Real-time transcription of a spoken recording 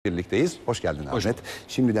Birlikteyiz. Hoş geldin Hoş Ahmet. bulduk.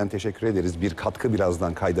 Şimdiden teşekkür ederiz. Bir katkı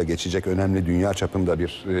birazdan kayda geçecek. Önemli dünya çapında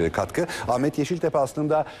bir katkı. Ahmet Yeşiltepe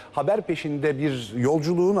aslında haber peşinde bir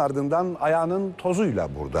yolculuğun ardından ayağının tozuyla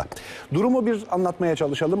burada. Durumu bir anlatmaya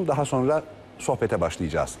çalışalım. Daha sonra sohbete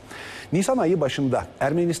başlayacağız. Nisan ayı başında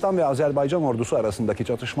Ermenistan ve Azerbaycan ordusu arasındaki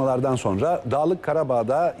çatışmalardan sonra Dağlık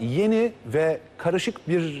Qarabağ'da yeni ve karışık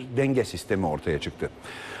bir denge sistemi ortaya çıktı.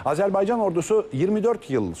 Azerbaycan ordusu 24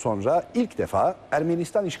 yıl sonra ilk defa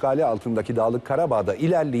Ermenistan işgali altındaki Dağlık Qarabağ'da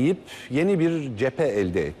ilerleyip yeni bir cephe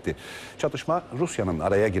elde etti. Çatışma Rusya'nın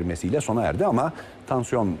araya girmesiyle sona erdi ama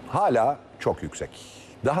tansiyon hala çok yüksek.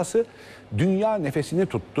 Dahası dünya nefesini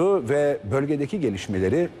tuttu ve bölgedeki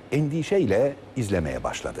gelişmeleri endişeyle izlemeye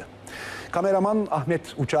başladı. Kameraman Ahmet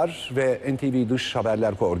Uçar ve NTV Dış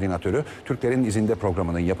Haberler Koordinatörü, Türklerin İzinde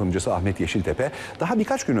programının yapımcısı Ahmet Yeşiltepe daha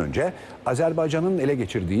birkaç gün önce Azerbaycan'ın ele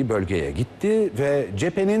geçirdiği bölgeye gitti ve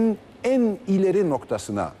cephenin en ileri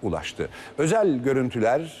noktasına ulaştı. Özel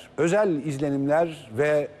görüntüler, özel izlenimler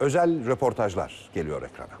ve özel röportajlar geliyor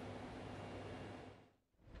ekrana.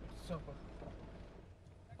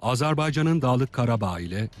 Azerbaycan'ın Dağlık Qarabağ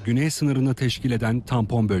ile güney sınırını teşkil eden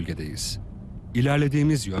tampon bölgedeyiz.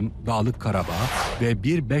 İlerlediğimiz yön Dağlık Qarabağ ve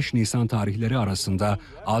 1-5 Nisan tarihleri arasında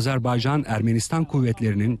Azerbaycan-Ermenistan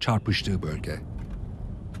kuvvetlerinin çarpıştığı bölge.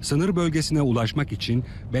 Sınır bölgesine ulaşmak için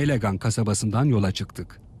Beylegan kasabasından yola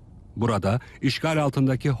çıktık. Burada işgal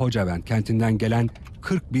altındaki Hocavent kentinden gelen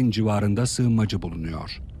 40 bin civarında sığınmacı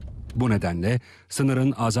bulunuyor. Bu nedenle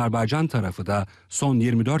sınırın Azerbaycan tarafı da son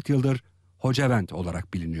 24 yıldır Hocavent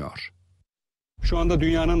olarak biliniyor. Şu anda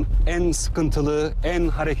dünyanın en sıkıntılı, en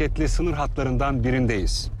hareketli sınır hatlarından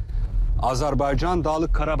birindeyiz. Azerbaycan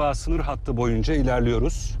Dağlık Qarabağ sınır hattı boyunca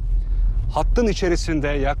ilerliyoruz. Hattın içerisinde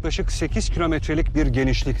yaklaşık 8 kilometrelik bir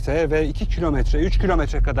genişlikte ve 2 kilometre, 3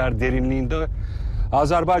 kilometre kadar derinliğinde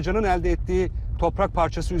Azerbaycan'ın elde ettiği toprak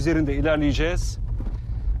parçası üzerinde ilerleyeceğiz.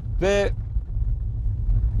 Ve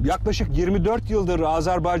yaklaşık 24 yıldır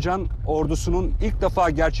Azerbaycan ordusunun ilk defa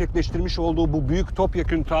gerçekleştirmiş olduğu bu büyük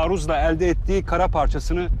topyekün taarruzla elde ettiği kara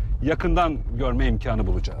parçasını yakından görme imkanı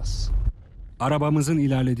bulacağız. Arabamızın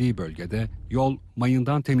ilerlediği bölgede yol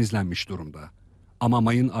mayından temizlenmiş durumda. Ama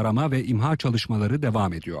mayın arama ve imha çalışmaları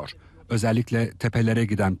devam ediyor. Özellikle tepelere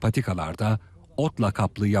giden patikalarda, otla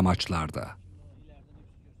kaplı yamaçlarda.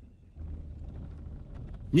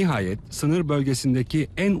 Nihayet sınır bölgesindeki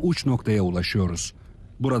en uç noktaya ulaşıyoruz.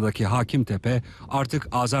 Buradaki hakim tepe artık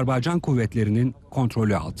Azerbaycan kuvvetlerinin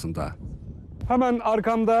kontrolü altında. Hemen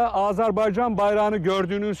arkamda Azerbaycan bayrağını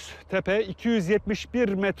gördüğünüz tepe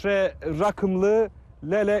 271 metre rakımlı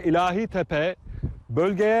Lele İlahi Tepe.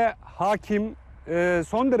 Bölgeye hakim,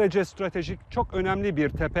 son derece stratejik, çok önemli bir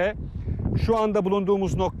tepe. Şu anda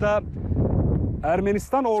bulunduğumuz nokta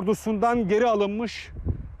Ermenistan ordusundan geri alınmış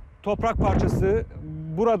toprak parçası.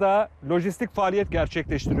 Burada lojistik faaliyet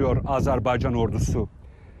gerçekleştiriyor Azerbaycan ordusu.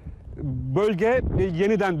 Bölge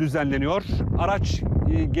yeniden düzenleniyor. Araç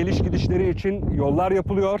geliş gidişleri için yollar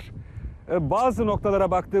yapılıyor. Bazı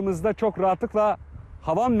noktalara baktığımızda çok rahatlıkla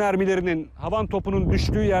havan mermilerinin, havan topunun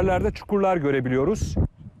düştüğü yerlerde çukurlar görebiliyoruz.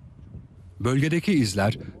 Bölgedeki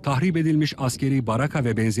izler, tahrip edilmiş askeri baraka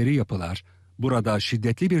ve benzeri yapılar, burada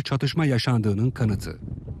şiddetli bir çatışma yaşandığının kanıtı.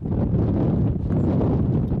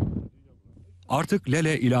 Artık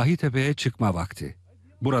Lele İlahi Tepe'ye çıkma vakti.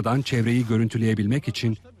 Buradan çevreyi görüntüleyebilmek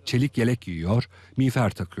için çelik yelek giyiyor, miğfer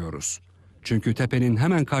takıyoruz. Çünkü tepenin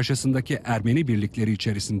hemen karşısındaki Ermeni birlikleri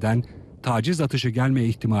içerisinden taciz atışı gelme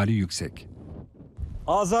ihtimali yüksek.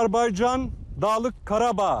 Azerbaycan Dağlık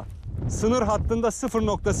Qarabağ sınır hattında sıfır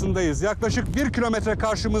noktasındayız. Yaklaşık 1 kilometre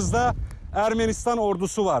karşımızda Ermenistan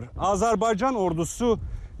ordusu var. Azerbaycan ordusu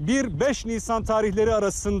 1-5 Nisan tarihleri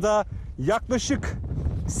arasında yaklaşık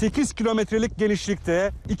 8 kilometrelik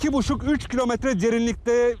genişlikte, 2,5-3 kilometre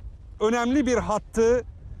derinlikte önemli bir hattı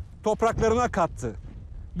topraklarına kattı.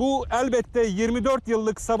 Bu elbette 24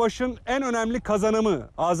 yıllık savaşın en önemli kazanımı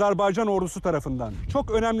Azerbaycan ordusu tarafından.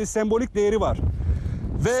 Çok önemli sembolik değeri var.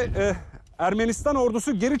 Ve Ermenistan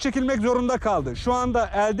ordusu geri çekilmek zorunda kaldı. Şu anda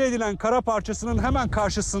elde edilen kara parçasının hemen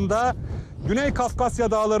karşısında Güney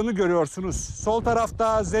Kafkasya dağlarını görüyorsunuz. Sol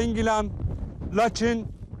tarafta Zengilan, Laçin,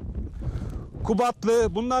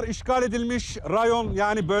 Kubatlı, bunlar işgal edilmiş rayon,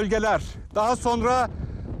 yani bölgeler. Daha sonra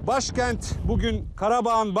başkent, bugün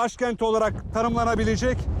Karabağ'ın başkenti olarak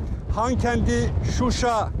tanımlanabilecek Hankendi,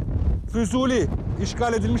 Şuşa, Füzuli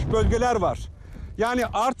işgal edilmiş bölgeler var. Yani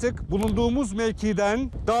artık bulunduğumuz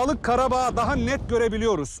mevkiden Dağlık Qarabağ'ı daha net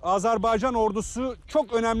görebiliyoruz. Azerbaycan ordusu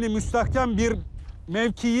çok önemli, müstahkem bir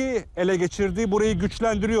mevkiyi ele geçirdi. Burayı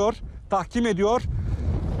güçlendiriyor, tahkim ediyor.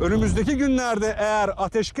 Önümüzdeki günlerde eğer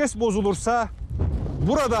ateşkes bozulursa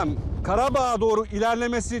buradan Karabağ'a doğru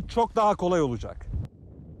ilerlemesi çok daha kolay olacak.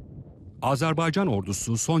 Azerbaycan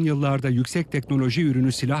ordusu son yıllarda yüksek teknoloji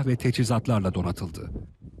ürünü silah ve teçhizatlarla donatıldı.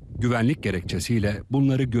 Güvenlik gerekçesiyle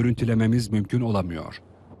bunları görüntülememiz mümkün olamıyor.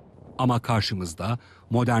 Ama karşımızda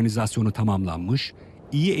modernizasyonu tamamlanmış,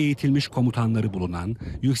 iyi eğitilmiş komutanları bulunan,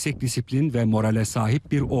 yüksek disiplin ve morale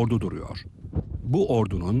sahip bir ordu duruyor. Bu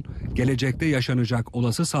ordunun gelecekte yaşanacak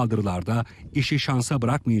olası saldırılarda işi şansa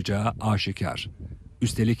bırakmayacağı aşikar.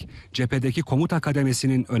 Üstelik cephedeki komuta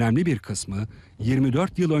kademesinin önemli bir kısmı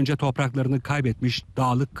 24 yıl önce topraklarını kaybetmiş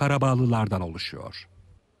dağlık Karabağlılardan oluşuyor.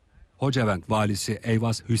 Hocavent valisi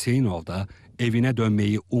Eyvaz Hüseyinov da evine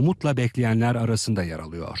dönmeyi umutla bekleyenler arasında yer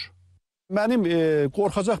alıyor. Benim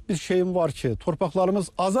korkacak bir şeyim var ki torpaqlarımız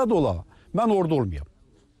azad ola, ben orada olmayayım.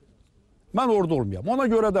 Ben orada olmayayım. Ona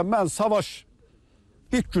göre de ben savaş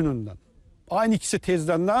ilk gününden, aynı ikisi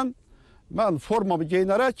tezdenden ben formamı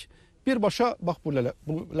giyinerek birbaşa bak bu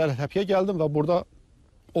Laletepe'ye geldim ve burada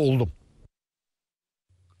oldum.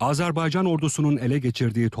 Azerbaycan ordusunun ele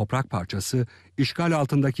geçirdiği toprak parçası işgal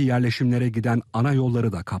altındaki yerleşimlere giden ana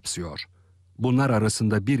yolları da kapsıyor. Bunlar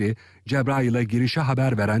arasında biri Cebrail'e girişe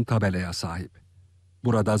haber veren tabelaya sahip.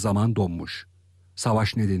 Burada zaman donmuş.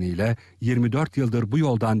 Savaş nedeniyle 24 yıldır bu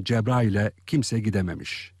yoldan Cebrail'e kimse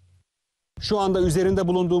gidememiş. Şu anda üzerinde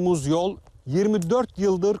bulunduğumuz yol 24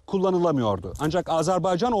 yıldır kullanılamıyordu. Ancak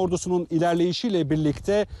Azerbaycan ordusunun ilerleyişiyle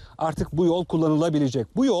birlikte artık bu yol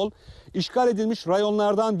kullanılabilecek. Bu yol işgal edilmiş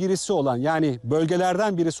rayonlardan birisi olan, yani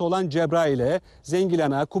bölgelerden birisi olan Cebrail'e,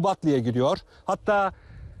 Zengilan'a, Kubatlı'ya gidiyor. Hatta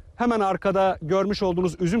hemen arkada görmüş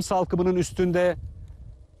olduğunuz üzüm salkımının üstünde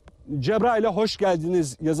Cebrail'e hoş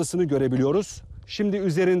geldiniz yazısını görebiliyoruz. Şimdi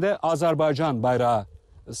üzerinde Azerbaycan bayrağı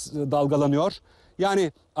dalgalanıyor.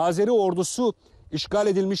 Yani Azeri ordusu işgal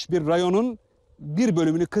edilmiş bir rayonun bir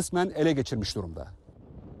bölümünü kısmen ele geçirmiş durumda.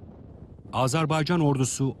 Azerbaycan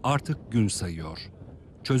ordusu artık gün sayıyor.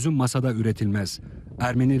 Çözüm masada üretilmez.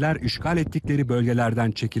 Ermeniler işgal ettikleri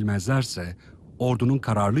bölgelerden çekilmezlerse ordunun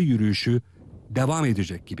kararlı yürüyüşü devam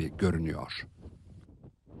edecek gibi görünüyor.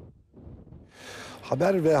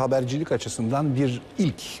 Haber ve habercilik açısından bir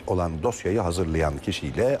ilk olan dosyayı hazırlayan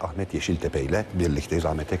kişiyle Ahmet Yeşiltepe ile birlikteyiz.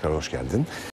 Ahmet, tekrar hoş geldin.